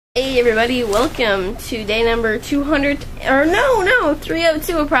Hey everybody, welcome to day number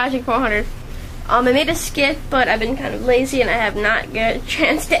 302 of Project 400. I made a skit, but I've been kind of lazy and I have not got a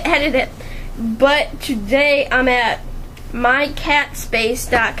chance to edit it. But today I'm at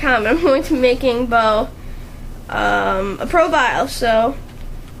mycatspace.com. I'm going to be making Bo a profile. So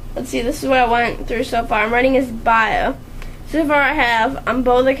let's see, this is what I went through so far. I'm writing his bio. So far I'm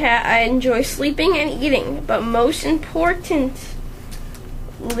Bo the cat. I enjoy sleeping and eating, but most importantly,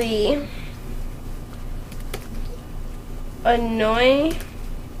 annoying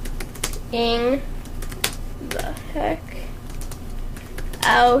the heck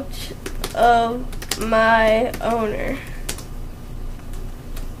out of my owner.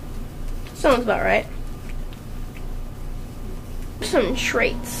 Sounds about right. Some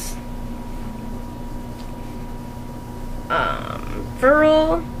traits.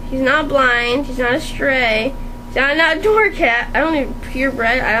 Feral. He's not blind. He's not a stray. He's not an outdoor cat. I don't even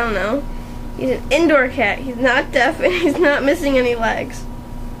purebred. I don't know. He's an indoor cat. He's not deaf and he's not missing any legs.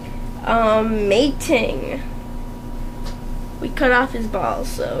 Mating. We cut off his balls,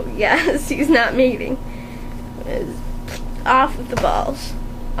 so yes, he's not mating. It's off with the balls.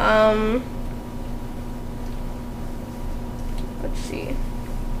 Let's see.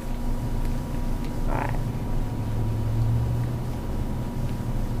 Alright.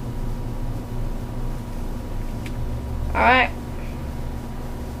 Alright.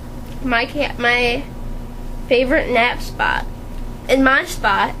 My favorite nap spot. In my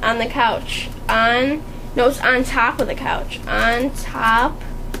spot on the couch. It's on top of the couch. On top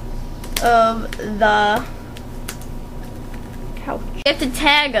of the couch. We have to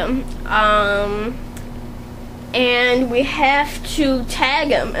tag him. And we have to tag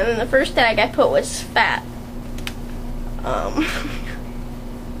him. And then the first tag I put was fat.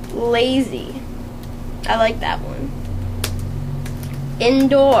 Lazy. I like that one.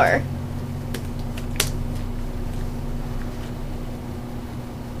 Indoor.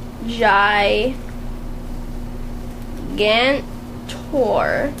 Gigantor.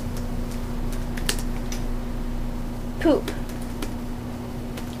 Poop. I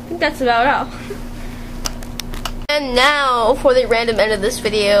think that's about all. And now for the random end of this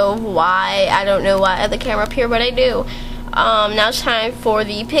video. Why? I don't know why I have the camera up here, but I do. Now it's time for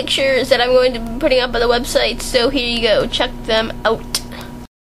the pictures that I'm going to be putting up on the website. So here you go. Check them out.